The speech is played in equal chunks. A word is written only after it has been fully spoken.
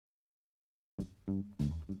Hello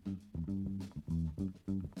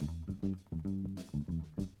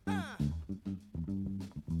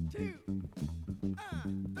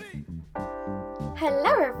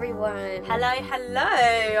everyone. Hello.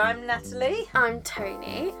 I'm Natalie. I'm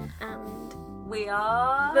Tony, and we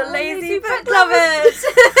are the Lazy Book Lovers.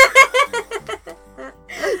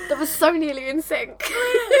 That was so nearly in sync.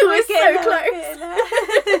 We were so close.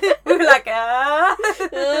 We were like,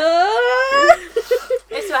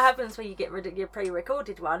 It's what happens when you get rid of your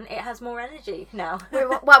pre-recorded one. It has more energy now. We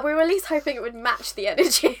were at least hoping it would match the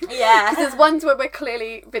energy. Yeah. Because there's ones where we're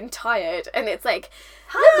clearly been tired, and it's like,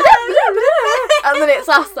 and then it's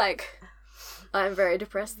us like, I'm very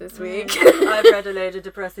depressed this week. I've read a load of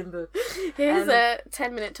depressing books. Here's a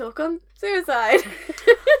 10-minute talk on suicide.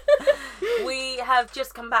 We have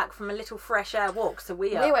just come back from a little fresh air walk, so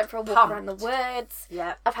we went for a walk around the woods.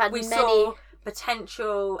 Yeah. I've had we many... saw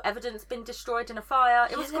potential evidence been destroyed in a fire.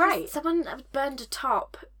 It was great. Someone burned a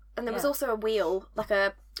top, and there was also a wheel, like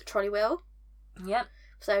a trolley wheel. Yep.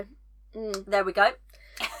 So, there we go.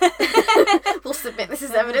 We'll submit this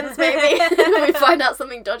as evidence, maybe. When we find out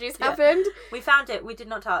something dodgy's happened. We found it. We did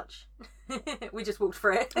not touch. We just walked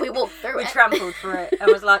through it. We walked through it. We trampled through it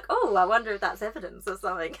and was like, oh, I wonder if that's evidence or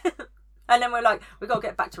something. And then we're like, we've got to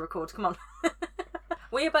get back to record. Come on.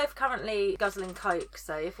 We are both currently guzzling Coke,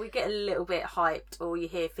 so if we get a little bit hyped or you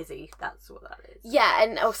hear fizzy, that's what that is. Yeah,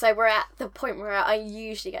 and also we're at the point where I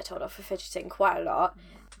usually get told off for fidgeting quite a lot.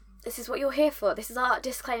 This is what you're here for. This is our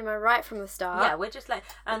disclaimer right from the start. Yeah, we're just like...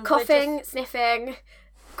 coughing, sniffing,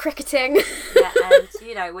 cricketing. Yeah,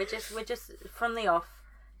 and, we're just from the off,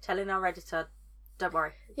 telling our editor, don't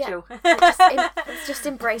worry, chill. Let's just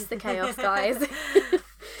embrace the chaos, guys.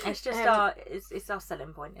 It's just it's our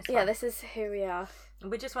selling point. It's fun. This is who we are.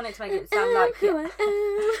 We just want it to make it sound like we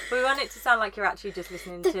want it to sound like you're actually just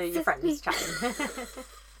listening to your friends chatting.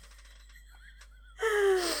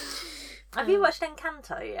 Have you watched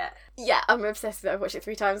Encanto yet? Yeah, I'm obsessed with it. I've watched it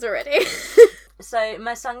 3 times already. So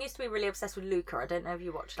my son used to be really obsessed with Luca. I don't know if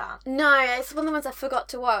you watched that. No, it's one of the ones I forgot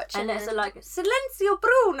to watch. And it's like, Silencio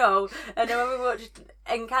Bruno! And then when we watched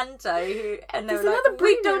Encanto, and they were like,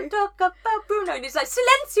 we don't talk about Bruno. And he's like,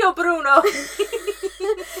 Silencio Bruno!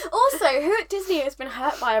 Also, who at Disney has been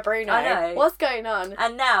hurt by a Bruno? I know. What's going on?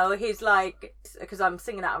 And now he's like, because I'm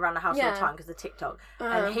singing that around the house all the time because of TikTok.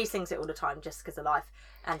 Uh-huh. And he sings it all the time just because of life.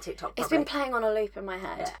 And TikTok probably. It's been playing on a loop in my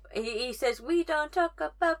head. Yeah. He says, we don't talk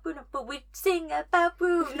about Bruno, but we sing about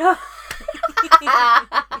Bruno.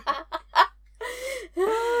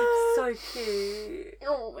 So cute.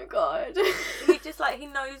 Oh my god. He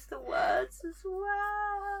knows the words as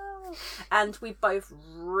well. And we both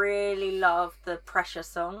really love the Pressure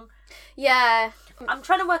song. Yeah. I'm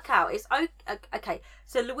trying to work out. It's okay.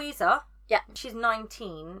 So Louisa... Yeah. She's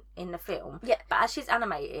 19 in the film. Yeah. But as she's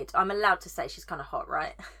animated, I'm allowed to say she's kind of hot,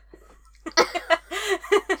 right?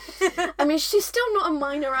 I mean, she's still not a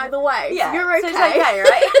minor either way. Yeah. So you're okay. So it's okay,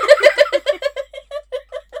 right?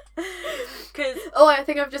 I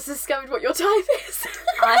think I've just discovered what your type is.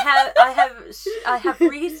 I have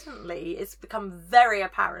recently, it's become very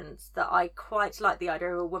apparent that I quite like the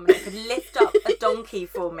idea of a woman who could lift up a donkey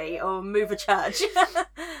for me or move a church.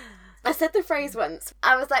 I said the phrase once.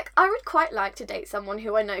 I was like, I would quite like to date someone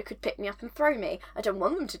who I know could pick me up and throw me. I don't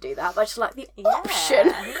want them to do that, but I just like the option.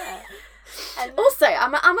 Yeah. And also,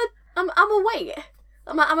 I'm a weight.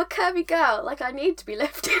 I'm a curvy girl. Like, I need to be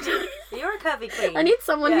lifted. You're a curvy queen. I need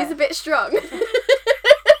someone who's a bit strong.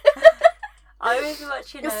 I was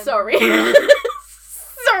watching. Sorry.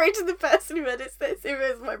 Sorry to the person who edits this, who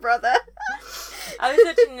is my brother. I was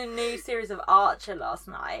watching a new series of Archer last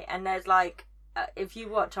night, and there's like. If you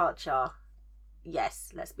watch Archer,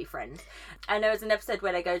 yes, let's be friends. And there was an episode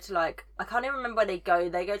where they go to I can't even remember where they go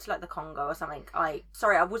to the Congo or something. I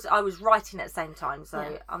was writing at the same time,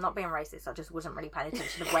 so I'm not being racist, I just wasn't really paying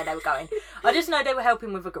attention to where they were going. I just know they were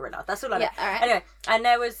helping with a gorilla, that's all I know. All right. Anyway, and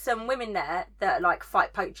there was some women there that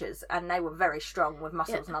fight poachers, and they were very strong with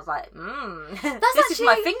muscles, and I was like, this is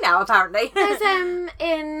my thing now apparently. There's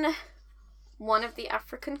in one of the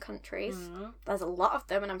African countries, there's a lot of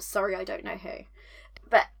them, and I'm sorry I don't know who,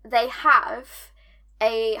 but they have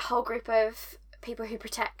a whole group of people who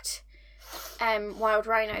protect wild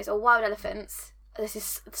rhinos or wild elephants. This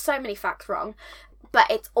is so many facts wrong,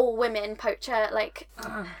 but it's all women poacher,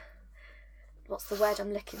 what's the word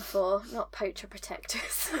I'm looking for? Not poacher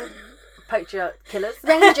protectors. Poacher killers.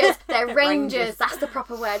 Rangers. They're rangers. That's the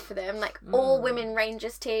proper word for them. All women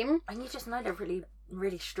rangers team. And you just know they're really,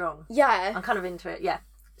 really strong. Yeah. I'm kind of into it, yeah.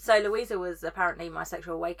 So Louisa was apparently my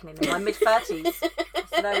sexual awakening in my mid-30s.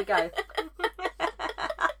 So there we go.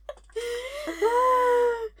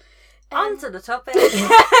 On to the topic.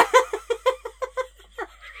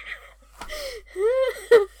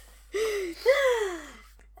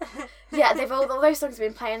 Yeah, all those songs have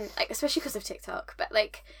been playing, like, especially because of TikTok, but,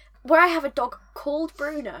 like, where I have a dog called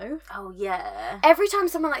Bruno. Oh, yeah. Every time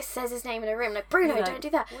someone, like, says his name in a room, like, Bruno, Like, don't do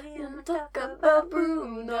that. We'll Talk about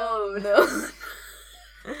Bruno. No.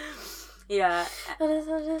 Yeah.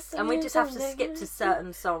 And we just have to skip to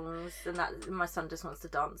certain songs, and that my son just wants to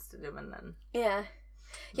dance to them, and then... Yeah.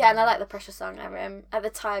 Yeah, and I like the Pressure song. At the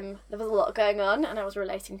time, there was a lot going on, and I was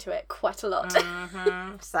relating to it quite a lot.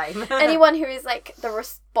 Same. Anyone who is, like, the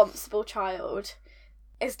responsible child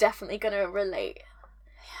is definitely going to relate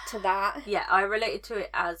to that. Yeah, I related to it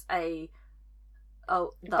as the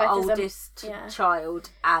Both oldest child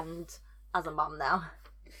and as a mum now.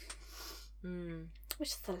 Which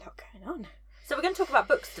is a lot going on. So we're going to talk about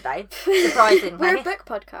books today, surprisingly. We're a book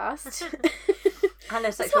podcast. And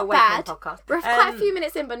a sexual awakening podcast. We're quite a few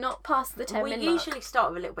minutes in, but not past the 10 minutes. We usually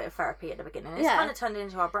start with a little bit of therapy at the beginning. It's kind of turned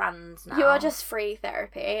into our brands now. You are just free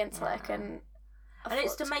therapy until I can afford and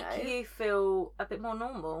it's to make you feel a bit more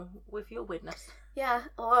normal with your weirdness. Yeah,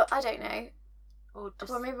 or I don't know. Or just...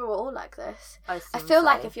 Well, maybe we're all like this. I feel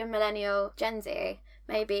like if you're millennial, Gen Z,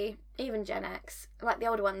 maybe even Gen X, like the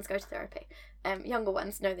older ones go to therapy. Younger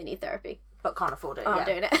ones know they need therapy. But can't afford it, I'm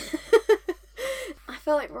doing it. I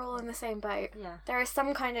feel like we're all in the same boat. Yeah. There is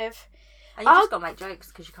some kind of... And you just got to make jokes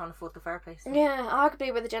because you can't afford the therapy. So. Yeah,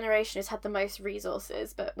 arguably we're the generation who's had the most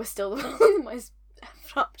resources, but we're still the most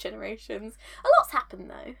effed up generations. A lot's happened,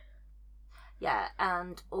 though. Yeah,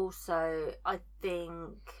 and also I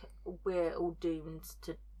think we're all doomed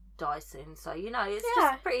to die soon. So, you know, it's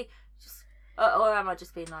just pretty... or am I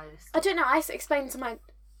just being nice? I don't know. I explained to my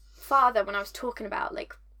father when I was talking about,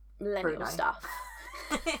 like, millennial stuff.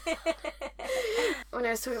 When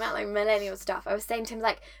I was talking about, like, millennial stuff, I was saying to him,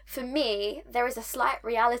 like, for me, there is a slight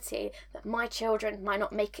reality that my children might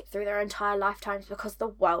not make it through their entire lifetimes because the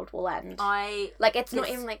world will end. It's not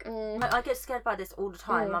even like... I get scared by this all the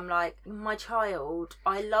time. I'm like, my child,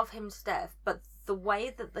 I love him to death, but the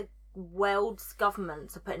way that the world's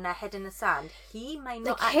governments are putting their head in the sand, he may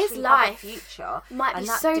not his actually life have a future. Might be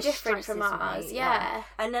so different from ours, yeah.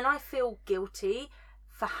 And then I feel guilty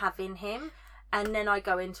for having him. And then I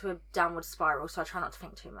go into a downward spiral, so I try not to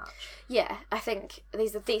think too much. Yeah, I think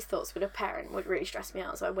these thoughts with a parent would really stress me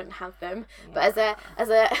out, so I wouldn't have them. Yeah. But as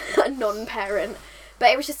a non-parent, but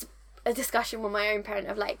it was just a discussion with my own parent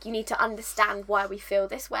of, like, you need to understand why we feel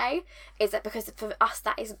this way. Is that because for us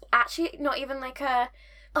that is actually not even like a,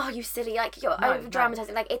 oh, you silly, like, you're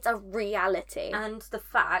over-dramatising. Like, it's a reality. And the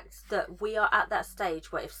fact that we are at that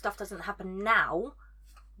stage where if stuff doesn't happen now,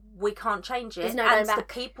 we can't change it. There's no going back. The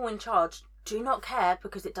people in charge do not care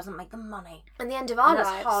because it doesn't make them money. And the end of our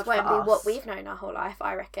lives won't be what we've known our whole life,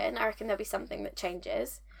 I reckon. I reckon there'll be something that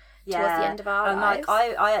changes towards the end of our lives.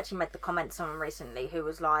 Like, I actually made the comment to someone recently who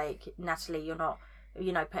was like, Natalie, you're not,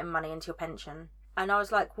 putting money into your pension. And I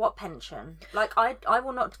was like, what pension? Like, I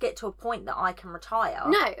will not get to a point that I can retire.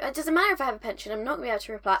 No, it doesn't matter if I have a pension. I'm not going to be able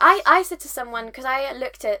to reply. I said to someone, because I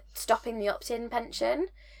looked at stopping the opt-in pension,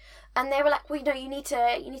 and they were like, well, you need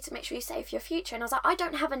to make sure you save for your future. And I was like, I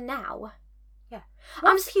don't have a now. Yeah.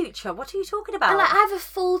 What's future? What are you talking about? And, like, I have a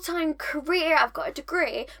full-time career, I've got a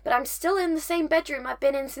degree, but I'm still in the same bedroom I've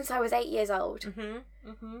been in since I was 8 years old.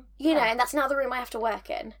 You know, and that's now the room I have to work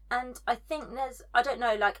in. And I think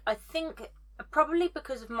I think probably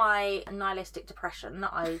because of my nihilistic depression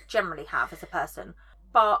that I generally have as a person,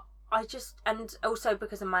 but and also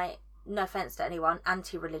because of my, no offence to anyone,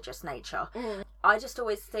 anti-religious nature, I just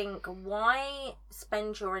always think, why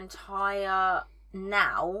spend your entire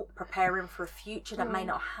now preparing for a future that may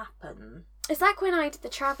not happen? It's like when I did the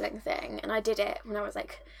travelling thing, and I did it when I was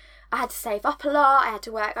like, I had to save up a lot, I had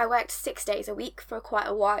to work. I worked 6 days a week for quite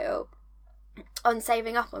a while on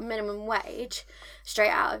saving up on minimum wage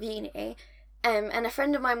straight out of uni. And a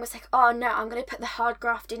friend of mine was like, oh no, I'm going to put the hard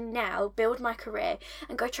graft in now, build my career,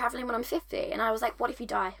 and go travelling when I'm 50. And I was like, what if you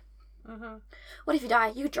die? What if you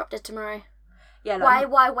die? You drop dead tomorrow. Yeah, like,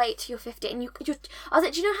 why wait till you're 50? And you I was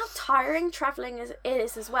like, do you know how tiring travelling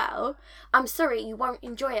is as well? I'm sorry, you won't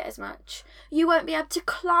enjoy it as much. You won't be able to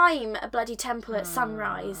climb a bloody temple at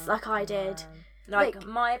sunrise like I did. Like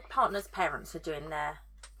my partner's parents are doing their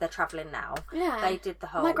travelling now. Yeah. They did the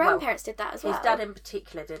whole... My grandparents did that as well. His dad in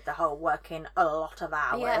particular did the whole working a lot of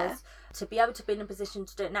hours to be able to be in a position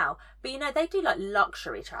to do it now. But, they do, like,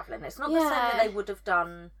 luxury travelling. It's not the same that they would have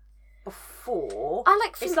done before.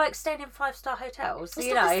 It's like staying in 5-star hotels. It's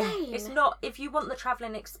not the same. It's not, if you want the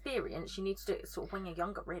travelling experience, you need to do it sort of when you're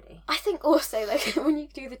younger, really. I think also, like, when you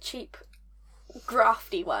do the cheap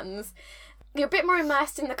grafty ones, you're a bit more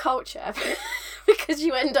immersed in the culture because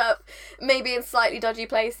you end up maybe in slightly dodgy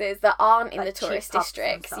places that aren't in the tourist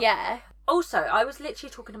districts. Yeah. Also, I was literally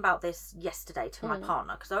talking about this yesterday to my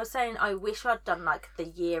partner, because I was saying I wish I'd done like the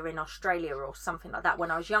year in Australia or something like that when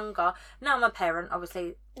I was younger. Now I'm a parent,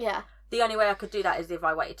 obviously. Yeah. The only way I could do that is if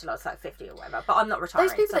I waited till I was like 50 or whatever. But I'm not retiring.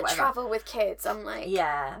 Those people so that whatever. travel with kids, I'm like...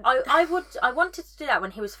 Yeah. I wanted to do that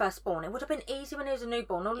when he was first born. It would have been easy when he was a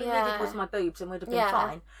newborn. All he needed was my boobs and we'd have been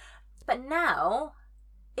fine. But now,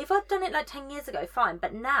 if I'd done it like 10 years ago, fine.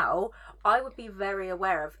 But now, I would be very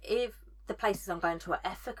aware of if the places I'm going to are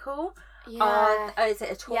ethical. Yeah. Is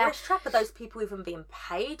it a tourist trap? Are those people even being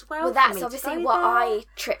paid well? Well, that's obviously what I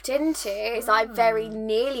tripped into. Is I very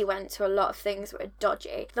nearly went to a lot of things that were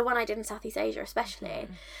dodgy. The one I did in Southeast Asia, especially,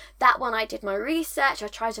 that one I did my research. I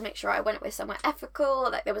tried to make sure I went with somewhere ethical.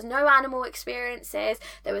 Like there was no animal experiences.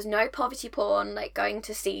 There was no poverty porn. Like going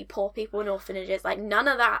to see poor people in orphanages. Like none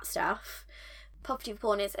of that stuff. Poverty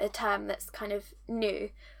porn is a term that's kind of new,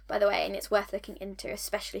 by the way, and it's worth looking into,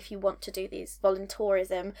 especially if you want to do these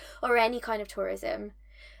voluntourism or any kind of tourism.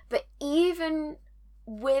 But even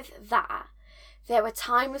with that, there were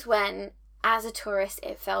times when, as a tourist,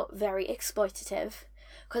 it felt very exploitative,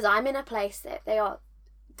 because I'm in a place that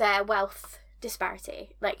their wealth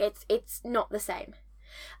disparity, like it's not the same,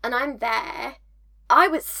 and I'm there. I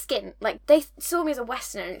was skint, like they saw me as a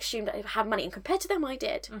Westerner and assumed that I had money, and compared to them, I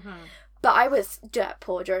did. But I was dirt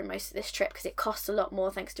poor during most of this trip because it cost a lot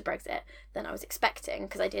more thanks to Brexit than I was expecting,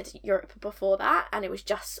 because I did Europe before that and it was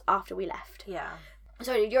just after we left. Yeah.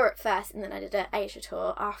 So I did Europe first and then I did an Asia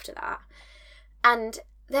tour after that. And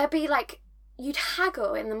there'd be like, you'd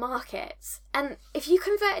haggle in the markets, and if you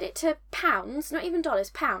converted it to pounds, not even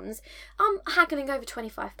dollars, pounds, I'm haggling over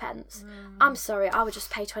 25 pence. I'm sorry, I would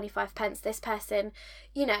just pay 25 pence. This person,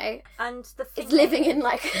 you know, and the thing is living in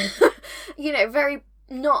like, you know, very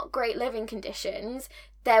not great living conditions.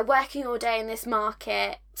 They're working all day in this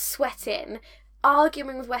market, sweating,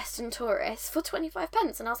 arguing with Western tourists for 25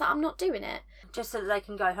 pence. And I was like, I'm not doing it. Just so that they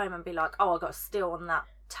can go home and be like, oh, I got a steal on that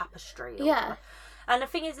tapestry. Or Yeah. whatever. And the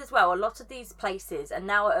thing is as well, a lot of these places are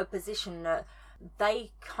now at a position that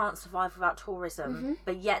they can't survive without tourism,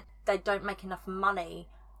 but yet they don't make enough money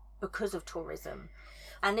because of tourism.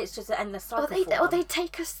 And it's just an endless cycle. Or they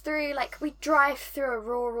take us through, like, we drive through a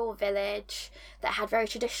rural village that had very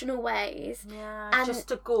traditional ways. Yeah, and just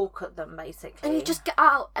to gawk at them, basically. And you just get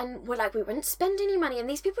out and we're like, we wouldn't spend any money. And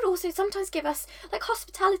these people would also sometimes give us, like,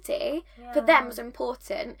 hospitality for them was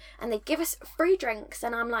important. And they give us free drinks.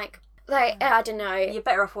 And I'm like, I don't know. You're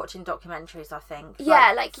better off watching documentaries, I think.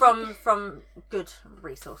 Yeah, like from good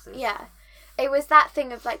resources. Yeah. It was that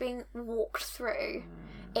thing of, like, being walked through.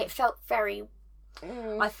 It felt very...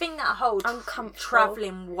 I think that whole uncomfortable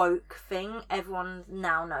travelling woke thing, everyone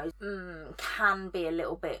now knows, can be a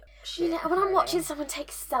little bit shit. You know, when I'm watching someone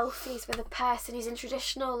take selfies with a person who's in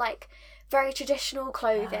traditional, like, very traditional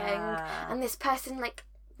clothing, and this person, like,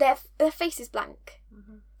 their face is blank.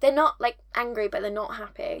 They're not, like, angry, but they're not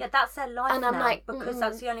happy. Yeah, that's their life and now, I'm like, because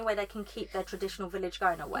that's the only way they can keep their traditional village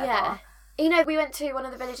going or whatever. Yeah. You know, we went to one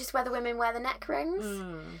of the villages where the women wear the neck rings,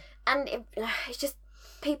 and it's just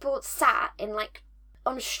people sat in, like,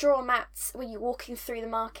 on straw mats when you're walking through the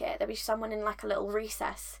market. There'd be someone in, like, a little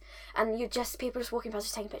recess, and people just walking past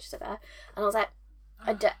just taking pictures of her. And I was like,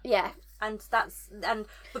 yeah. And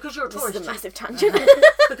because you're a tourist, this is a massive tangent.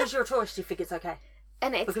 because you're a tourist, you think it's okay.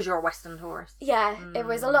 And it's because you're a Western tourist. Yeah, it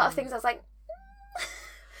was a lot of things. I was like,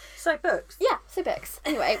 so books. Yeah, so books.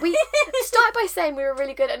 Anyway, we started by saying we were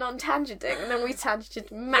really good at non-tangenting, and then we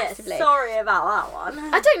tangented massively. Yeah, sorry about that one.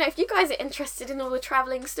 I don't know if you guys are interested in all the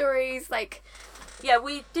travelling stories, like... Yeah,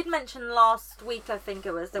 we did mention last week, I think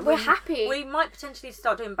it was, that we're happy. We might potentially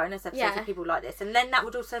start doing bonus episodes for people like this, and then that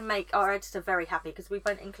would also make our editor very happy, because we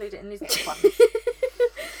won't include it in these book ones.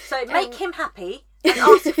 So make him happy and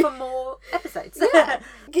ask for more episodes. Yeah,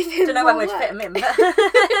 give him don't know more when we'd work. fit him in, but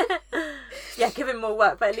yeah, give him more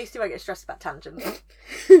work, but at least he won't get stressed about tangents.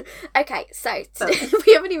 Okay, so today,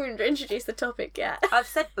 we haven't even introduced the topic yet. I've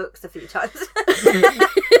said books a few times.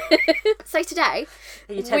 So today,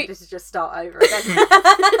 are you tempted to just start over again?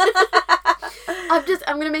 I'm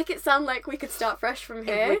going to make it sound like we could start fresh from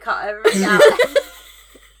here. If we cut everything out.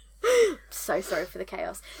 So sorry for the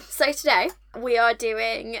chaos. So today we are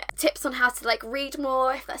doing tips on how to, like, read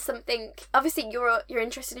more, if that's something. Obviously you're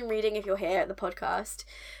interested in reading if you're here at the podcast,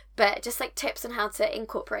 but just, like, tips on how to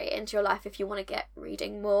incorporate it into your life if you want to get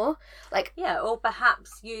reading more. Like, yeah, or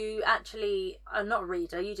perhaps you actually are not a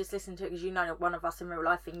reader, you just listen to it because you know one of us in real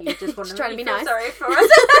life and you just want to trying to be feel nice. sorry for us.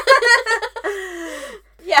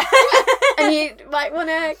 Yeah. and you might want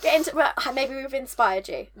to get into, well, maybe we've inspired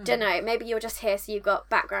you. Don't know. Maybe you're just here so you've got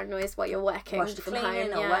background noise while you're working from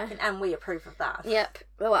cleaning home. Or working, and we approve of that. Yep.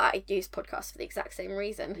 Well, I use podcasts for the exact same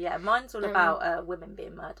reason. Yeah, mine's all about women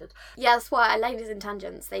being murdered. Yeah, that's why Ladies and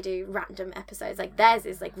Tangents, they do random episodes. Like, theirs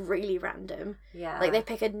is, like, really random. Yeah. Like, they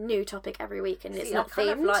pick a new topic every week and it's not I kind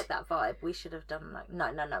themed. of like that vibe. We should have done, like...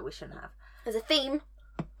 No, we shouldn't have. There's a theme.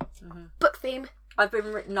 Book theme.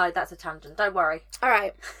 No, that's a tangent. Don't worry. All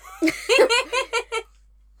right.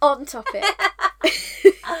 On topic.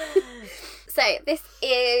 So this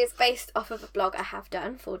is based off of a blog I have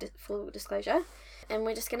done, full disclosure, and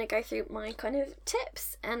we're just going to go through my kind of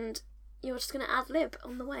tips, and you're just going to ad lib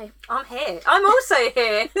on the way. I'm here. I'm also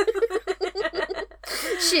here.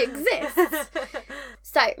 She exists.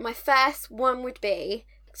 So my first one would be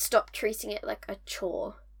stop treating it like a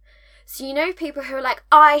chore. So you know people who are like,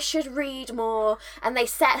 I should read more, and they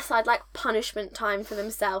set aside like punishment time for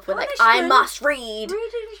themselves. Where like, I must read.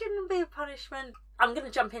 Reading shouldn't be a punishment. I'm going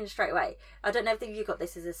to jump in straight away. I don't know if you got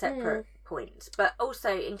this as a separate point, but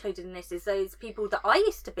also included in this is those people that I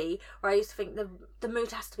used to be, where I used to think the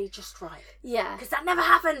mood has to be just right. Yeah. Because that never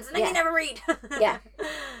happens, and then you never read. Yeah.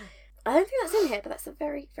 I don't think that's in here, but that's a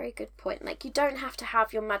very, very good point. Like, you don't have to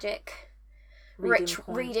have your magic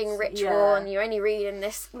reading ritual and you're only reading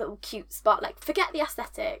this little cute spot. Like, forget the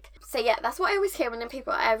aesthetic. So yeah, that's what I always hear when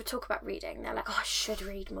people ever talk about reading. They're like, oh, I should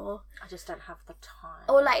read more. I just don't have the time.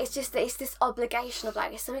 Or like, it's this obligation of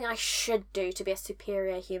like, it's something I should do to be a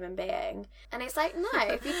superior human being. And it's like, no.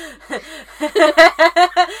 If you...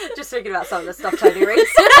 Just thinking about some of the stuff Tony reads.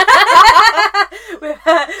 with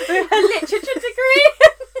her literature degree.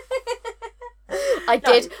 I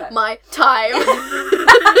did my time.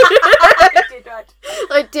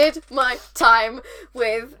 I did my time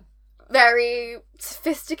with very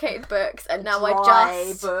sophisticated books, and now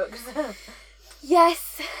books.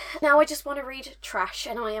 Yes, now I just want to read trash,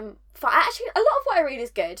 and I am actually a lot of what I read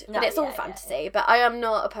is good, and it's all fantasy. But I am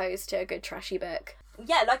not opposed to a good trashy book.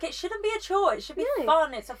 Yeah, like it shouldn't be a chore. It should be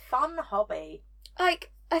fun. It's a fun hobby.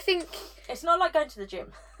 Like, I think it's not like going to the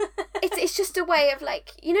gym. it's just a way of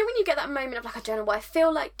like, you know, when you get that moment of like, I don't know what I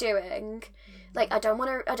feel like doing. Like, I don't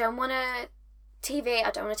want to TV, I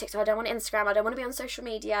don't want to TikTok, I don't want Instagram, I don't want to be on social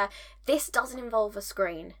media. This doesn't involve a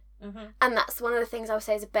screen. And that's one of the things I would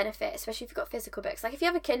say is a benefit, especially if you've got physical books. Like, if you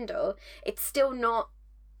have a Kindle, it's still not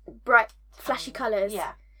bright, flashy colours.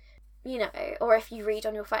 Yeah. You know, or if you read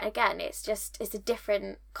on your phone, again, it's a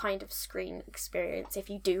different kind of screen experience if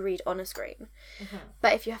you do read on a screen.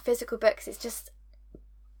 But if you have physical books, it's just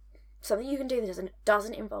something you can do that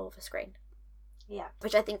doesn't involve a screen. Yeah.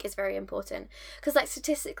 Which I think is very important. Because, like,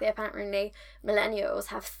 statistically, apparently, millennials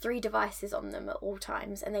have 3 devices on them at all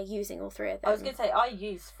times, and they're using all 3 of them. I was going to say, I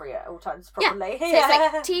use 3 at all times, probably. Yeah. So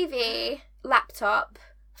it's like TV, laptop,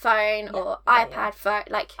 phone, or iPad, phone.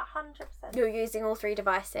 Like, 100%. You're using all 3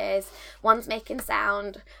 devices. One's making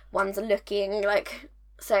sound, one's looking, like...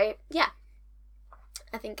 So, yeah.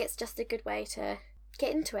 I think it's just a good way to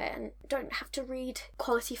get into it, and don't have to read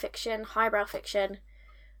quality fiction, highbrow fiction.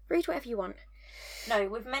 Read whatever you want. No,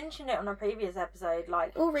 we've mentioned it on a previous episode,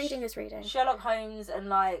 like... All reading is reading. Sherlock Holmes and,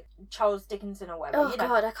 like, Charles Dickens or whatever. Oh,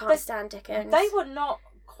 God, I can't stand Dickens. They were not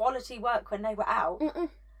quality work when they were out. Mm-mm.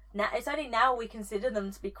 Now, it's only now we consider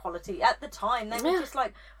them to be quality. At the time, they were just,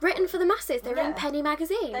 like... Written for the masses. They were in penny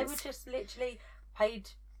magazines. They were just literally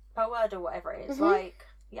paid per word or whatever it is. Like...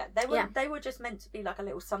 Yeah, they were just meant to be like a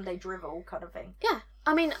little Sunday drivel kind of thing. Yeah.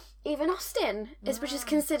 I mean, even Austen which is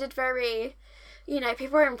considered very... You know,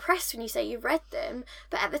 people were impressed when you say you read them,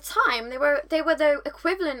 but at the time they were the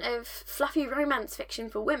equivalent of fluffy romance fiction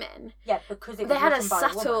for women. Yeah, because they had a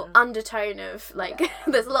subtle undertone of like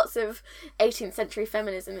there's lots of 18th century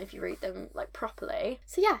feminism if you read them like properly.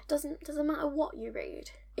 So yeah, it doesn't matter what you read.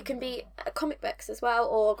 It can be comic books as well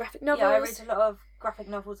or graphic novels. Yeah, I read a lot of graphic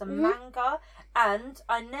novels and manga, and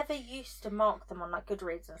I never used to mark them on like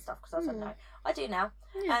Goodreads and stuff because I was like, no, I do now.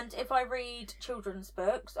 Yeah. And if I read children's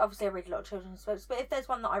books, obviously I read a lot of children's books, but if there's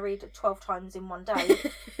one that I read 12 times in one day,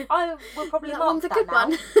 I will probably mark that now.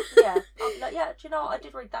 One. Yeah, I'll be like, yeah, do you know what? I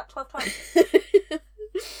did read that 12 times.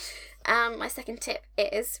 My second tip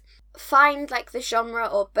is find like the genre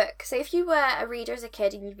or book. So if you were a reader as a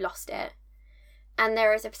kid and you've lost it, and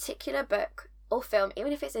there is a particular book or film,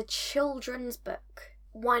 even if it's a children's book,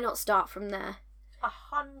 why not start from there?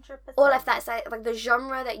 100%. Or if that's like the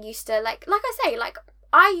genre that used to like I say, like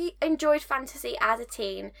I enjoyed fantasy as a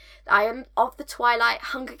teen. I am of the Twilight,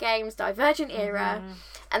 Hunger Games, Divergent era,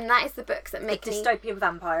 and that is the books that make the dystopian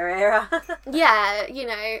vampire era. Yeah, you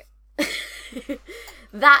know.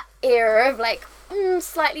 that era of like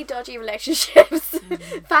slightly dodgy relationships,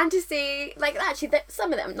 fantasy, like actually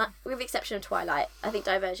some of them, like, with the exception of Twilight, I think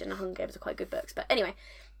Divergent and Hunger Games are quite good books, but anyway,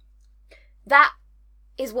 that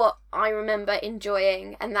is what I remember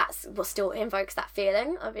enjoying, and that's what still invokes that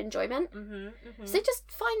feeling of enjoyment. So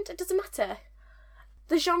just find, it doesn't matter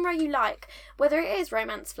the genre you like, whether it is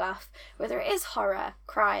romance fluff, whether it is horror,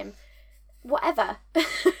 crime, whatever.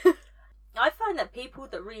 I find that people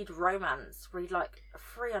that read romance read like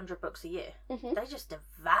 300 books a year. They just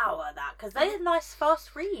devour that because they're nice,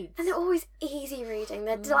 fast reads, and they're always easy reading.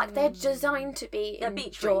 They're like they're designed to be they're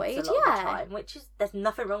beach reads a lot of the time, which is, there's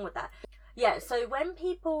nothing wrong with that. Yeah. So when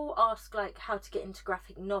people ask like how to get into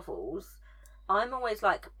graphic novels, I'm always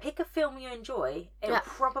like, pick a film you enjoy. It'll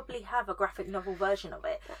probably have a graphic novel version of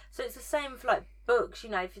it. So it's the same for like books.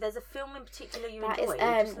 You know, if there's a film in particular you enjoy,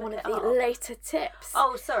 that is one of the later tips.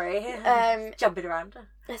 Oh, sorry, jumping around.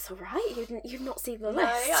 That's all right. You've not seen the No,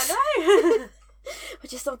 list. I know. We're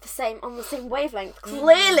just on the same wavelength.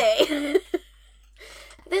 Clearly,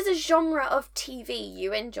 there's a genre of TV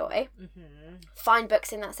you enjoy. Find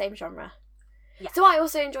books in that same genre. Yeah. So I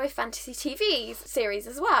also enjoy fantasy TV series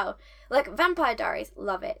as well. Like Vampire Diaries,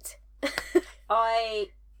 love it. The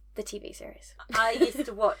TV series. I used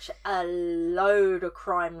to watch a load of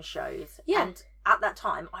crime shows. Yeah. And at that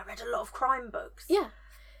time, I read a lot of crime books. Yeah.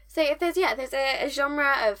 So if there's a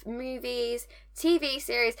genre of movies, TV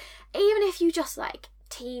series, even if you just like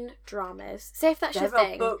teen dramas. So if that's your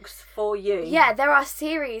thing. There are books for you. Yeah, there are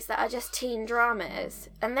series that are just teen dramas.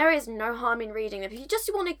 And there is no harm in reading them. If you just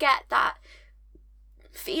want to get that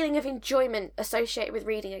feeling of enjoyment associated with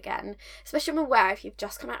reading again, especially I'm aware if you've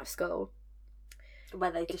just come out of school,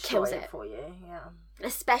 where they destroy it for you, yeah.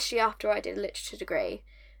 Especially after I did a literature degree,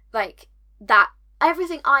 like that,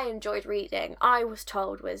 everything I enjoyed reading, I was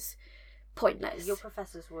told was pointless. Your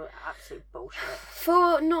professors were absolute bullshit.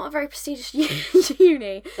 For not a very prestigious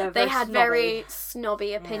uni, they had snobby. very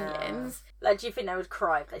snobby opinions. Yeah. Like, do you think they would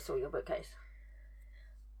cry if they saw your bookcase?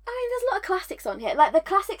 I mean, there's a lot of classics on here. Like, the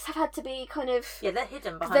classics have had to be kind of... Yeah, they're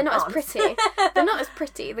hidden behind they're not plants. as pretty. They're not as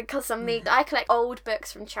pretty because I collect old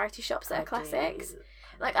books from charity shops that are classics.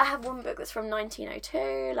 Like, I have one book that's from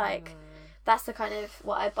 1902. Like, that's the kind of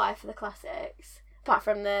what I buy for the classics. Apart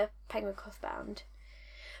from the Penguin Clothbound.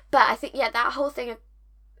 But I think, that whole thing of...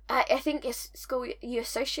 I think in school, you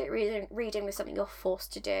associate reading with something you're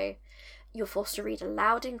forced to do. You're forced to read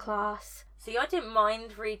aloud in class. See, I didn't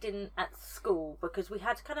mind reading at school because we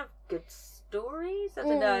had kind of good stories. I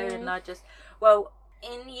don't know, and I just... Well,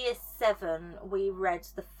 in year 7, we read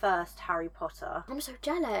the first Harry Potter. I'm so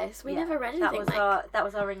jealous. We never read anything that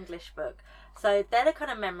was our English book. So they're the kind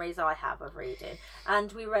of memories I have of reading.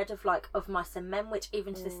 And we read of Mice and Men, which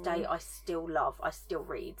even to this day I still love. I still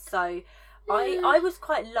read. So I was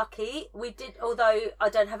quite lucky. We did, although I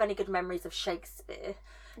don't have any good memories of Shakespeare.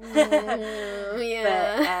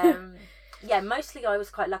 Yeah. But, mostly I was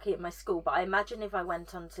quite lucky at my school, but I imagine if I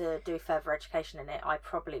went on to do further education in it, I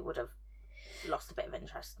probably would have lost a bit of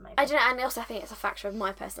interest, maybe. I don't know, and also I think it's a factor of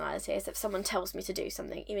my personality, is if someone tells me to do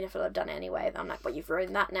something, even if I've done it anyway, I'm like, well, you've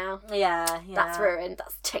ruined that now. Yeah. That's ruined,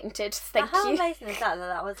 that's tainted, thank you. How amazing is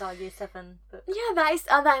that was our year 7 book? Yeah,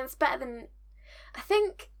 that's better than... I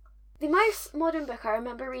think the most modern book I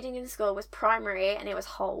remember reading in school was primary, and it was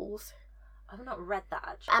Holes. I've not read that,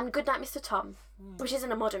 actually. And Goodnight Mr. Tom, which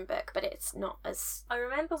isn't a modern book, but it's not as... I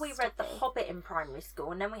remember we read The Hobbit in primary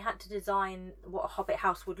school, and then we had to design what a Hobbit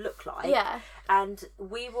house would look like. Yeah. And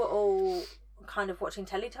we were all kind of watching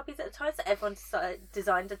Teletubbies at the time, so everyone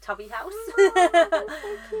designed a tubby house. Oh, that's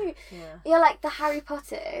so cute. Yeah. Yeah, like the Harry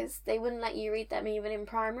Potters, they wouldn't let you read them even in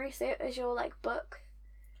primary, so it was your, like, book.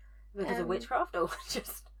 Because of witchcraft, or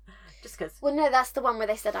just because? Well, no, that's the one where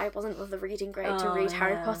they said I wasn't of the reading grade to read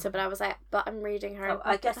Harry Potter, but I was like, but I'm reading Harry Potter.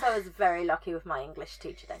 I guess I was very lucky with my English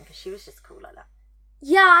teacher then, because she was just cool like that.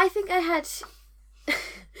 Yeah, I think I had...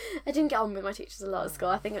 I didn't get on with my teachers a lot at school.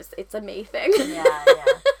 I think it's a me thing. Yeah.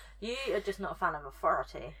 You are just not a fan of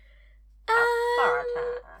authority. I'm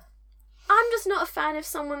just not a fan of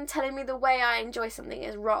someone telling me the way I enjoy something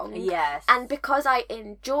is wrong. Yes. And because I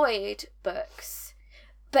enjoyed books...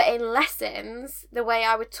 But in lessons, the way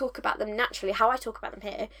I would talk about them naturally, how I talk about them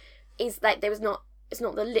here, is like it's not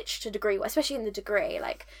the literature degree, especially in the degree.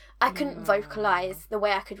 Like, I couldn't vocalise the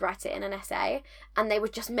way I could write it in an essay, and they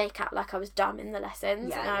would just make out like I was dumb in the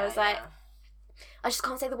lessons. And I was like, I just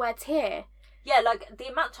can't say the words here. Yeah, like, the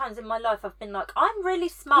amount of times in my life I've been like, I'm really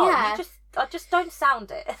smart. Yeah. I just don't sound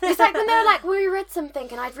it. It's like when they were like, we read something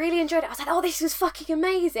and I'd really enjoyed it. I was like, oh, this was fucking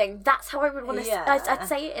amazing. That's how I would want to... I'd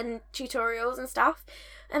say it in tutorials and stuff.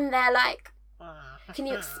 And they're like, Can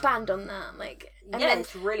you expand on that? Like, and yeah, then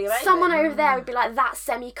it's really amazing. someone over there would be like, that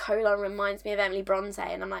semicolon reminds me of Emily Bronte,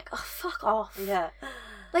 and I'm like, oh, fuck off. Yeah.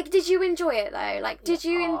 Like, did you enjoy it though? Like, did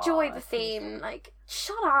you enjoy the theme? Like,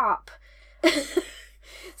 shut up.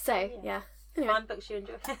 So yeah. Anyway. Find books you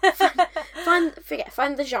enjoy.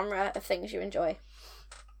 Find the genre of things you enjoy.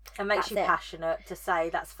 It makes you passionate to say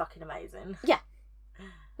that's fucking amazing. Yeah.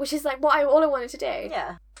 Which is like all I wanted to do.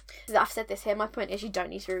 Yeah. I've said this here. My point is, you don't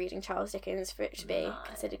need to be reading Charles Dickens for it to be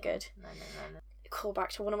considered good. No. Call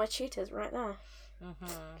back to one of my tutors right there. I'll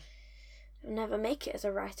never make it as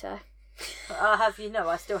a writer. I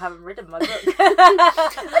still haven't written my book.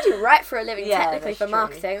 I do write for a living, technically for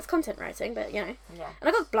marketing. True. It's content writing, but you know. Yeah. And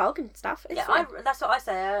I got a blog and stuff. It's that's what I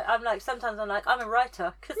say. I'm like, sometimes I'm like, I'm a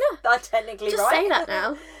writer because I technically just write. say that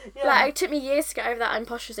now. Yeah. Like, it took me years to get over that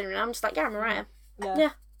imposter syndrome. I'm just like, yeah, I'm a writer. Yeah.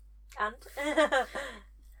 And?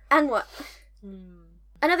 And what?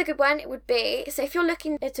 Another good one would be, so if you're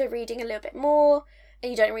looking into reading a little bit more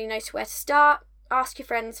and you don't really know where to start, ask your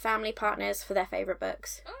friends, family, partners for their favourite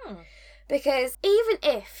books. Because even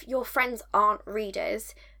if your friends aren't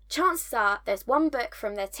readers, chances are there's one book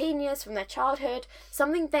from their teen years, from their childhood,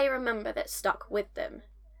 something they remember that stuck with them.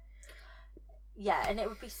 Yeah, and it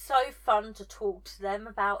would be so fun to talk to them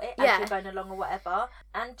about it as you're going along or whatever.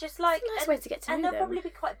 And just like... It's a nice way to get to know them. And they'll probably be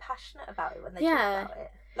quite passionate about it when they talk about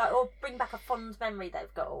it. Like, or bring back a fond memory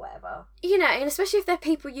they've got or whatever. You know, and especially if they're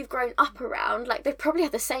people you've grown up around, like, they've probably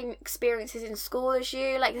had the same experiences in school as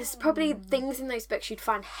you. Like, there's probably things in those books you'd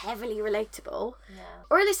find heavily relatable. Yeah.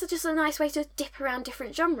 Or at least it's just a nice way to dip around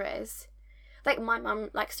different genres. Like, my mum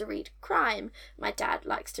likes to read crime. My dad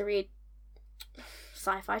likes to read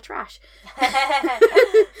sci-fi trash.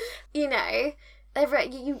 You know, they've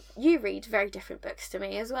read, you read very different books to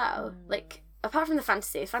me as well. Like, apart from the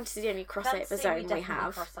fantasy is the only crossover zone we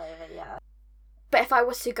have. Yeah. But if I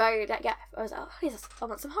was to go, like, I was like, I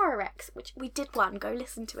want some horror Rex, which we did one. Go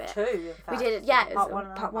listen to it. 2, in fact. We did it. Yeah, it was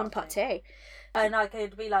part 1, part 2. And I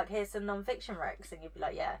could be like, here's some non-fiction Rex, and you'd be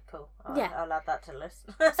like, yeah, cool. I'll add that to the list.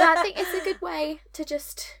 So I think it's a good way to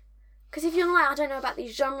just. Because if you're like, I don't know about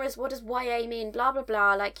these genres, what does YA mean, blah, blah,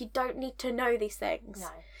 blah, like, you don't need to know these things. No.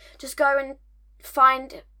 Just go and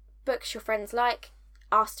find books your friends like,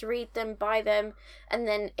 ask to read them, buy them, and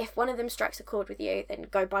then if one of them strikes a chord with you, then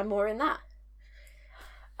go buy more in that.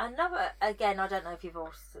 Another, again, I don't know if you've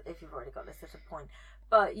already got this at a point,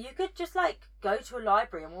 but you could just, like, go to a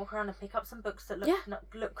library and walk around and pick up some books that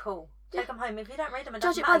look cool. Take them home. If you don't read them, it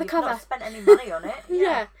doesn't matter. You've not spent any money on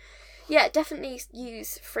it. Yeah, definitely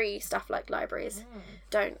use free stuff like libraries.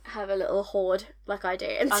 Don't have a little hoard like I do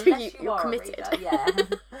until you're committed.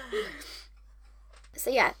 So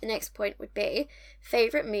yeah, the next point would be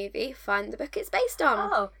favourite movie, find the book it's based on.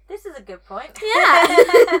 Oh, this is a good point. Yeah.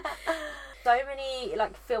 So many,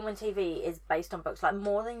 like, film and TV is based on books, like,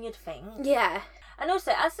 more than you'd think. Yeah. And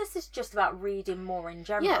also, as this is just about reading more in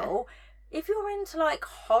general, if you're into, like,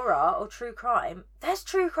 horror or true crime, there's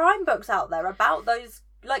true crime books out there about those.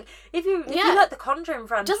 Like, if you like the Conjuring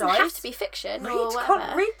franchise, it doesn't have to be fiction or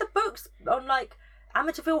whatever. Read the books on, like,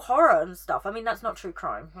 Amityville Horror and stuff. I mean, that's not true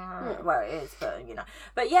crime. Well, it is, but, you know.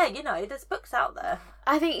 But, yeah, you know, there's books out there.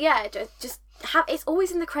 I think, just have... It's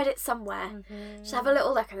always in the credits somewhere. Just have a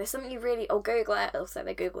little look. And there's something you really... Or Google it. Also,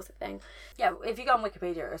 they Google the thing. Yeah, if you go on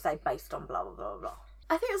Wikipedia, it'll say based on blah, blah, blah, blah.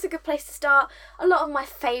 I think that's a good place to start. A lot of my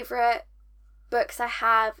favourite books I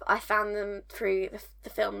found them through the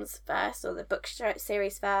films first, or the book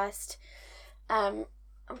series first. I'm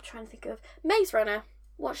trying to think of Maze Runner.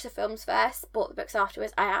 Watched the films first, bought the books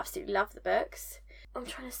afterwards. I absolutely love the books. I'm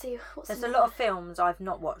trying to see There's a lot of films I've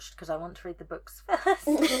not watched because I want to read the books first.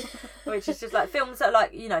 Which is just like films that are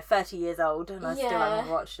like, 30 years old and I still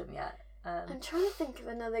haven't watched them yet. I'm trying to think of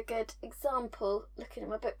another good example looking at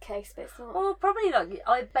my bookcase, but it's not. Well, probably like,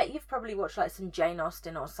 I bet you've probably watched like some Jane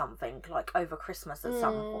Austen or something like over Christmas at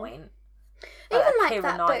some point. Even like Keira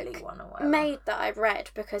that Knightley book, one or whatever. Made, that I've read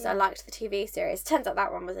because I liked the TV series. Turns out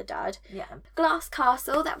that one was a dud. Yeah. Glass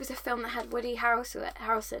Castle, that was a film that had Woody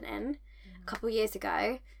Harrelson in a couple of years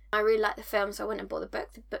ago. I really liked the film, so I went and bought the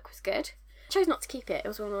book. The book was good. I chose not to keep it. It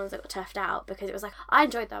was one of the ones that got turfed out because it was like, I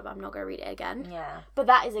enjoyed that, but I'm not going to read it again. Yeah. But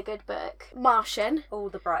that is a good book. Martian. All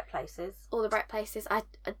the Bright Places. All the Bright Places. I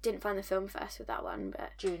didn't find the film first with that one, but...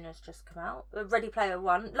 June has just come out. Ready Player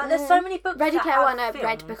One. Like, there's so many books Ready that Player have One I films.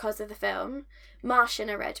 read because of the film. Martian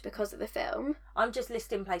I read because of the film. I'm just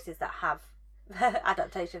listing places that have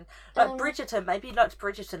adaptations. Like Bridgerton. Maybe you liked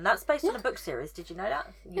Bridgerton. That's based on a book series. Did you know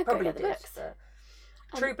that? You probably did.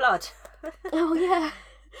 True Blood. Oh, yeah.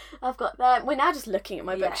 I've got them. We're now just looking at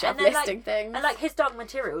my bookshelf listing things. And like His Dark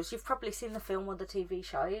Materials, you've probably seen the film or the TV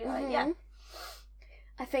show. Yeah.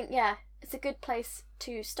 I think, it's a good place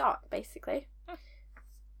to start, basically.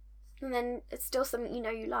 And then it's still something you know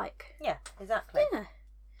you like. Yeah, exactly. Yeah.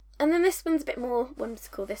 And then this one's a bit more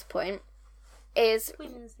whimsical, this point, is...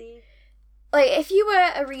 Whimsy. Like, if you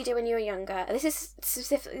were a reader when you were younger, this is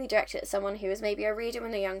specifically directed at someone who was maybe a reader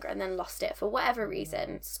when they're younger and then lost it for whatever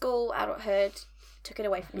reason. School, adulthood, took it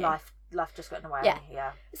away from you. Life just got in the way.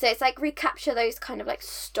 Yeah. So it's like recapture those kind of like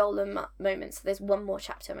stolen moments. So there's one more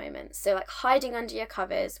chapter moments. So like hiding under your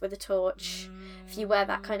covers with a torch, if you were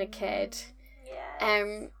that kind of kid.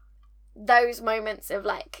 Yeah. Those moments of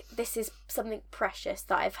like, this is something precious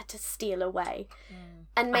that I've had to steal away.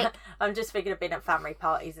 And make... I'm just thinking of being at family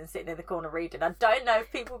parties and sitting in the corner reading. I don't know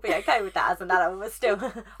if people will be okay with that as an adult, but still,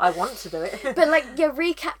 I want to do it. But like, you're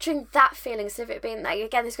recapturing that feeling instead of it being like,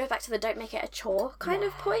 again, this goes back to the don't make it a chore kind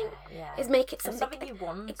of point. Yeah. Is make it something you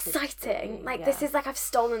want. Exciting. Like, this is like, I've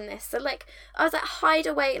stolen this. So like, I was like, hide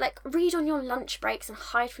away, like, read on your lunch breaks and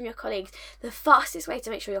hide from your colleagues. The fastest way to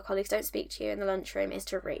make sure your colleagues don't speak to you in the lunchroom is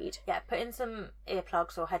to read. Yeah, put in some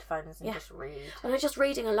earplugs or headphones and just read. And I'm just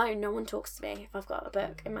reading alone. No one talks to me if I've got a book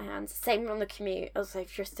in my hands. Same on the commute. Also,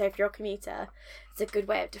 if you're a commuter, it's a good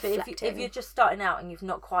way of deflecting. But if you're just starting out and you've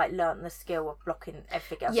not quite learnt the skill of blocking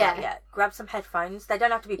everything else out yet, grab some headphones. They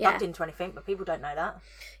don't have to be plugged into anything, but people don't know that.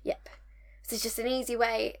 Yep. So it's just an easy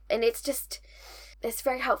way, and it's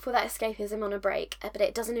very helpful, that escapism on a break, but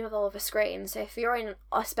it doesn't involve a screen. So if you're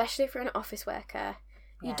especially if you're an office worker,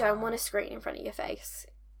 you don't want a screen in front of your face.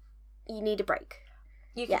 You need a break.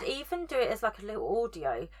 You could even do it as like a little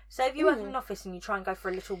audio. So if you work in an office and you try and go for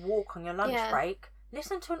a little walk on your lunch break,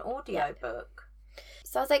 listen to an audio book.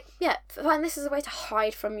 So I was like, find this as a way to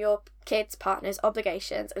hide from your kids, partners,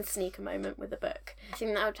 obligations, and sneak a moment with a book. I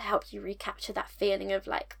think that would help you recapture that feeling of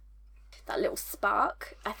like, that little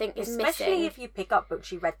spark, I think, is missing. Especially if you pick up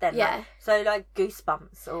books you read then. Yeah. Like, so like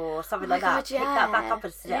Goosebumps or something like that. Pick that back up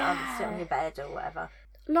and sit on your bed or whatever.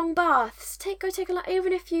 Long baths. Go take a look.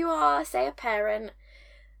 Even if you are, say, a parent,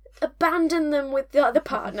 abandon them with the other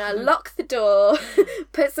partner, lock the door,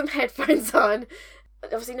 put some headphones on.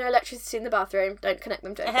 Obviously no electricity in the bathroom, don't connect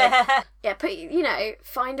them to anything.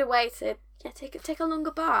 Find a way to take a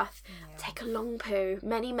longer bath, take a long poo.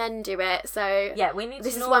 Many men do it, so we need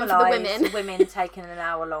this to is one for the women taking an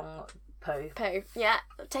hour long poo.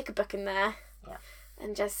 Take a book in there,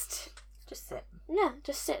 and just sit.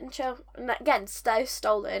 Just sit and chill. And again, those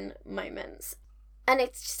stolen moments. And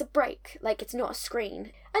it's just a break, like, it's not a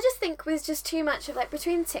screen. I just think with just too much of, like,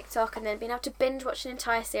 between TikTok and then being able to binge watch an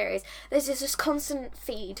entire series, there's just this constant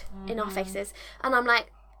feed in our faces. And I'm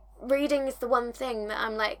like, reading is the one thing that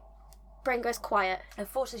I'm like, brain goes quiet. It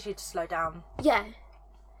forces you to slow down. Yeah.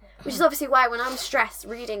 Which is obviously why when I'm stressed,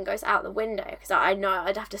 reading goes out the window, because I know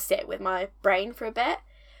I'd have to sit with my brain for a bit.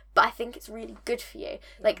 But I think it's really good for you.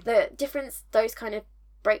 Like, the difference those kind of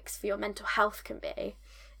breaks for your mental health can be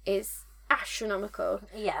is astronomical.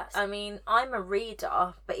 Yeah, I mean, I'm a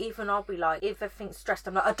reader, but even I'll be like, if everything's stressed,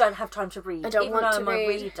 I'm like, I don't have time to read. I don't even want though to I'm read. a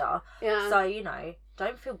reader. Yeah. So,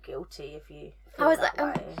 don't feel guilty if you feel way.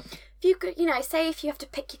 If you could, say if you have to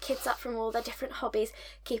pick your kids up from all their different hobbies,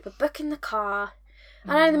 keep a book in the car.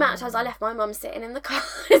 I know the amount of times I left my mum sitting in the car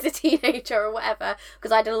as a teenager or whatever,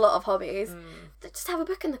 because I did a lot of hobbies. Just have a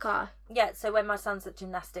book in the car. Yeah, so when my son's at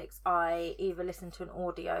gymnastics, I either listen to an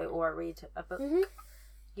audio or I read a book.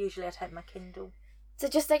 Usually I take my Kindle. So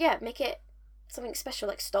just make it something special,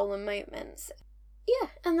 like stolen moments. Yeah,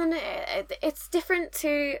 and then it's different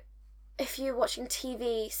to if you're watching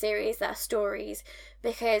TV series that are stories,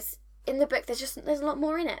 because in the book there's a lot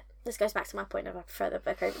more in it. This goes back to my point of I prefer the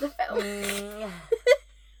book over the film.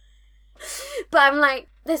 But I'm like,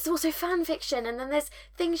 there's also fan fiction, and then there's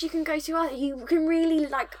things you can go to. You can really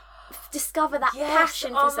like discover that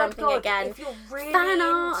passion for something again. If you're really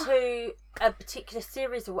into a particular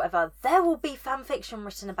series or whatever, there will be fan fiction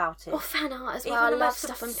written about it. Or fan art as well. I love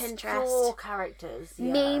stuff on Pinterest. Characters,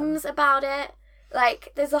 memes about it.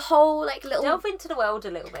 Like, there's a whole like little delve into the world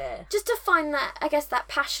a little bit, just to find that, I guess, that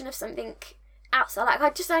passion of something outside.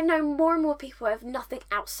 Like, I know more and more people have nothing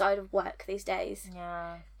outside of work these days.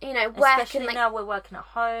 Yeah. Work, especially and now we're working at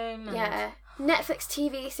home. And Netflix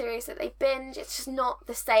TV series that they binge. It's just not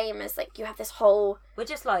the same as like you have this whole. We're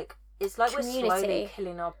just like. It's like community. We're slowly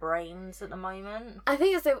killing our brains at the moment. I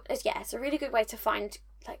think it's a really good way to find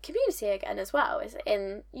like community again as well. Is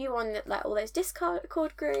in you on like all those Discord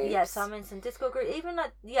groups. Yes, I'm in some Discord groups. Even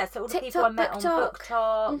like so all the TikTok, people I met on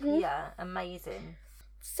BookTok. BookTok. Yeah, amazing.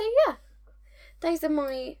 So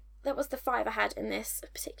that was the 5 I had in this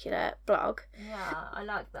particular blog. Yeah, I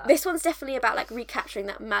like that. This one's definitely about like recapturing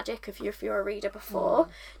that magic of you if you're a reader before.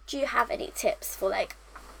 Do you have any tips for like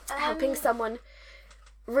helping someone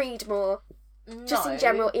read more Just in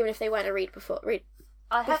general, even if they weren't a read before.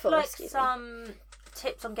 I have like excuse some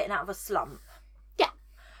tips on getting out of a slump. Yeah.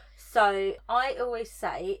 So I always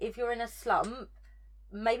say, if you're in a slump,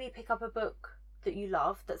 maybe pick up a book that you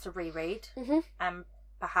love that's a reread, and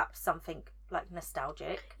perhaps something like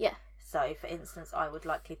nostalgic. Yeah. So, for instance, I would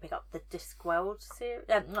likely pick up the Discworld series,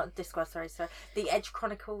 not Discworld, sorry, the Edge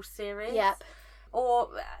Chronicles series. Yep. Or,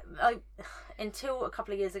 until a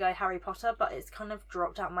couple of years ago, Harry Potter, but it's kind of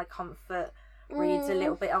dropped out of my comfort reads a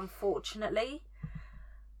little bit, unfortunately.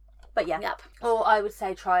 But yeah. Yep. Or I would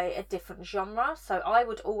say try a different genre. So I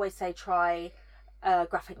would always say try a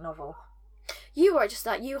graphic novel. You are just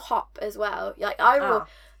like, you hop as well. Like, I will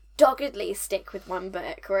doggedly stick with one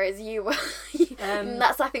book, whereas you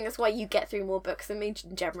I think that's why you get through more books than me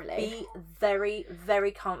generally. Be very,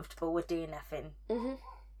 very comfortable with DNFing. Mm-hmm.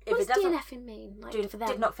 What does DNFing mean? Like, for them?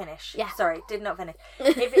 Did not finish. Yeah. Sorry, did not finish.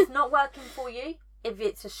 If it's not working for you, if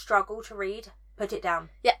it's a struggle to read, put it down.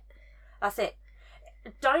 Yeah. That's it.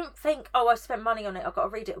 Don't think, I've spent money on it, I've got to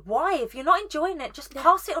read it. Why? If you're not enjoying it, just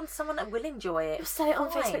pass it on to someone that will enjoy it. You'll sell it on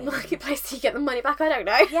Facebook Marketplace till you get the money back, I don't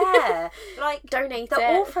know. Yeah. Like, donate the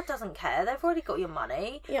it. author doesn't care, they've already got your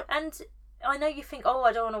money. Yep. And I know you think,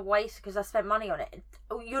 I don't want to waste because I spent money on it.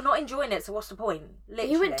 You're not enjoying it, so what's the point?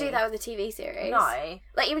 Literally. You wouldn't do that with a TV series. No.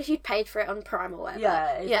 Like, even if you'd paid for it on Prime or whatever.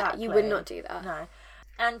 Yeah, exactly. Yeah, you would not do that. No.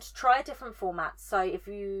 And try different formats. So if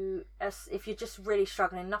you're just really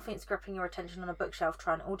struggling, nothing's gripping your attention on a bookshelf,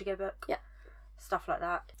 try an audiobook. Yeah. Stuff like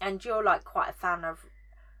that. And you're like quite a fan of,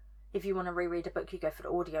 if you want to reread a book, you go for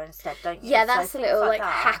the audio instead, don't you? Yeah, that's a little like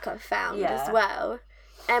hack I've found as well.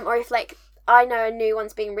 Or if like, I know a new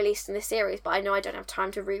one's being released in the series, but I know I don't have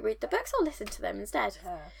time to reread the books, I'll listen to them instead.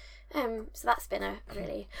 Yeah. So that's been a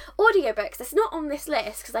really... Audiobooks, it's not on this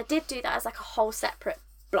list, because I did do that as like a whole separate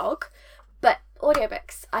blog, but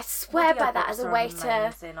audiobooks, I swear by that as a way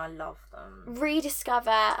amazing. I love them.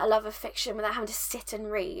 Rediscover a love of fiction without having to sit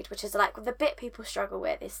and read, which is like the bit people struggle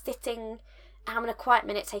with, is sitting, having a quiet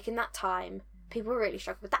minute, taking that time. People really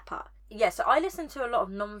struggle with that part. Yeah, so I listen to a lot of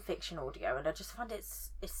non-fiction audio, and I just find it's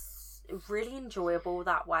really enjoyable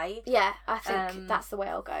that way. Yeah, I think that's the way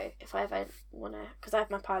I'll go if I ever want to, because I have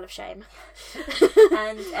my pile of shame.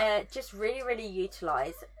 And just really, really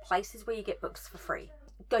utilise places where you get books for free.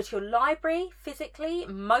 Go to your library physically.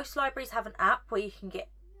 Most libraries have an app where you can get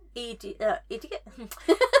e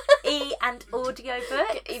and audio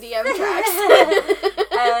books. EDM tracks.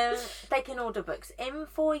 They can order books in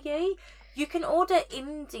for you. You can order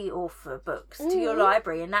indie author books to your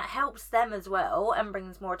library, and that helps them as well and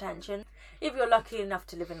brings more attention. If you're lucky enough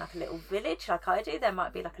to live in like a little village like I do, there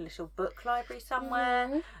might be like a little book library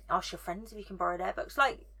somewhere. Ask your friends if you can borrow their books.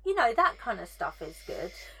 Like, that kind of stuff is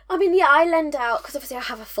good. I mean, yeah, I lend out, because obviously I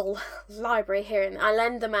have a full library here, and I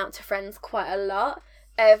lend them out to friends quite a lot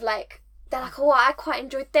of like, they're like, I quite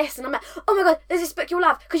enjoyed this, and I'm like, oh my god, there's this book you'll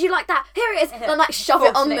love because you like that, here it is, and I like shove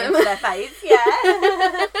it on them into their face.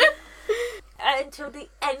 Yeah. Until the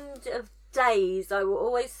end of days, I will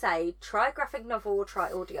always say, try graphic novel or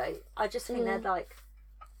try audio. I just think they're like,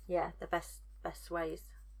 the best ways.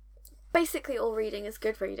 Basically, all reading is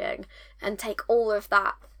good reading, and take all of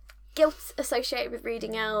that guilt associated with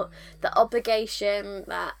reading out, the obligation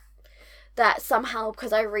that somehow,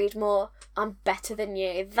 because I read more, I'm better than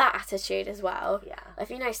you, that attitude as well. Yeah. If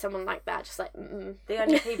you know someone like that, just like, The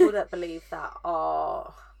only people that believe that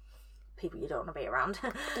are people you don't want to be around.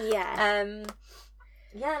 Yeah.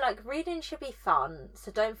 Yeah, like, reading should be fun,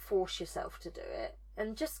 so don't force yourself to do it.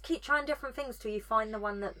 And just keep trying different things till you find the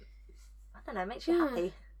one that, I don't know, makes you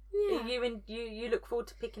happy. Yeah. You look forward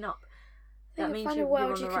to picking up. That means find a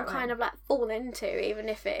world you can kind of like fall into, even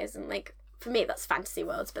if it isn't like, for me that's fantasy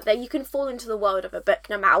worlds, but then you can fall into the world of a book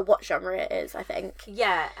no matter what genre it is, I think.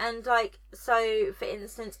 Yeah, and like, so for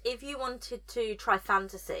instance, if you wanted to try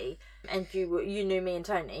fantasy and you knew me and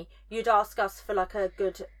Tony, you'd ask us for like a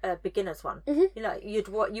good beginner's one. Mm-hmm. You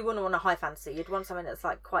wouldn't want a high fantasy, you'd want something that's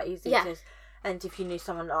like quite easy to. And if you knew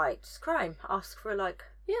someone liked crime, ask for like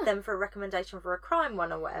them for a recommendation for a crime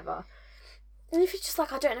one or whatever. And if you're just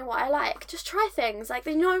like, I don't know what I like, just try things. Like,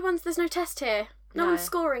 there's no test here. No one's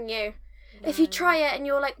scoring you. No. If you try it and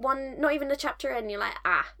you're like not even a chapter in, you're like,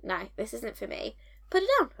 no, this isn't for me. Put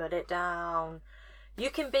it down.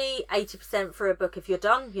 You can be 80% through a book. If you're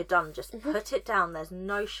done, you're done. Just put it down. There's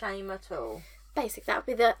no shame at all. Basic. That would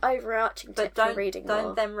be the overarching tip for reading more.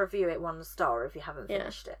 Don't then review it 1 star if you haven't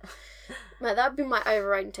finished it. No, that would be my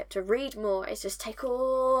overriding tip. To read more is just take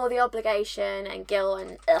all the obligation and guilt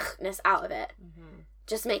and ughness out of it. Mm-hmm.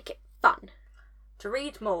 Just make it fun. To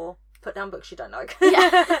read more, put down books you don't like.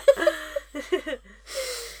 Yeah.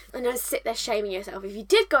 And don't sit there shaming yourself. If you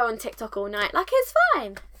did go on TikTok all night, like, it's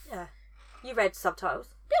fine. Yeah. You read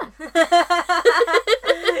subtitles. Yeah.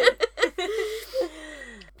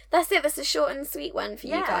 That's it. That's a short and sweet one for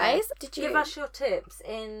you guys. Did you give us your tips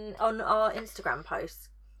on our Instagram posts?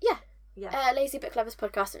 Yeah. Lazy Book Lovers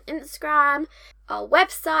Podcast on Instagram. Our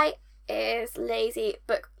website is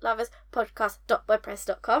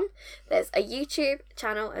lazybookloverspodcast.wordpress.com. There's a YouTube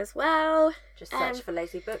channel as well. Just search for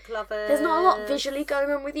Lazy Book Lovers. There's not a lot visually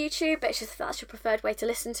going on with YouTube, but it's just if that's your preferred way to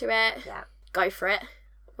listen to it. Yeah. Go for it.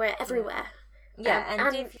 We're everywhere. Yeah,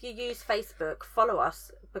 and if you use Facebook, follow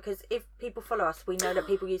us, because if people follow us, we know that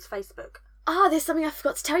people use Facebook. There's something I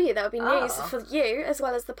forgot to tell you that would be news for you as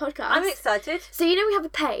well as the podcast. I'm excited. So you know we have a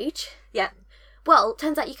page? Yeah. Well,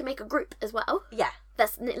 turns out you can make a group as well. Yeah.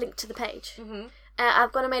 That's linked to the page. Mm-hmm.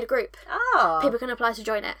 I've gone and made a group. Oh. People can apply to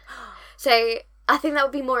join it. So I think that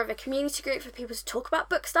would be more of a community group for people to talk about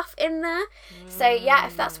book stuff in there. So yeah,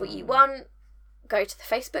 if that's what you want, go to the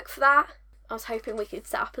Facebook for that. I was hoping we could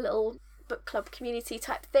set up a little book club community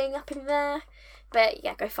type thing up in there. But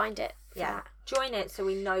yeah, go find it for that. Join it so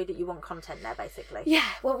we know that you want content there, basically. Yeah,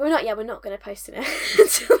 well, we're not going to post in it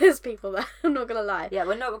until there's people there. I'm not going to lie. Yeah,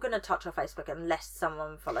 we're going to touch our Facebook unless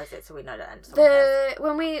someone follows it, so we know that someone cares.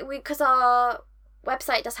 When we because our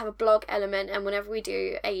website does have a blog element, and whenever we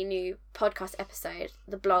do a new podcast episode,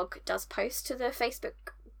 the blog does post to the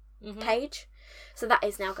Facebook page. So that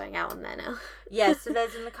is now going out on there now. Yeah, so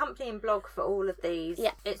there's an accompanying blog for all of these.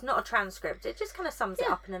 Yeah. It's not a transcript. It just kind of sums it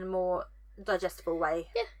up in a more digestible way.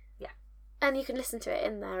 Yeah. And you can listen to it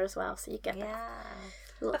in there as well, so you get a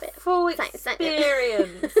little bit. Full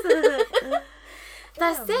experience.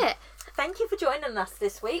 That's it. Thank you for joining us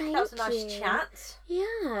this week. That was a nice chat.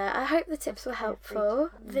 Yeah, I hope the tips were helpful.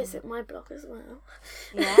 Visit my blog as well.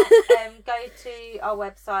 Yeah. Go to our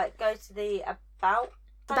website. Go to the About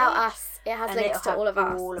us. It has links to all of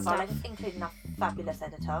our stuff, including our fabulous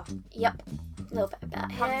editor. Yep. A little bit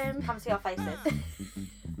about him. Come see our faces.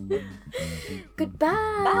 Goodbye.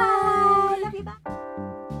 Bye. Love you. Bye.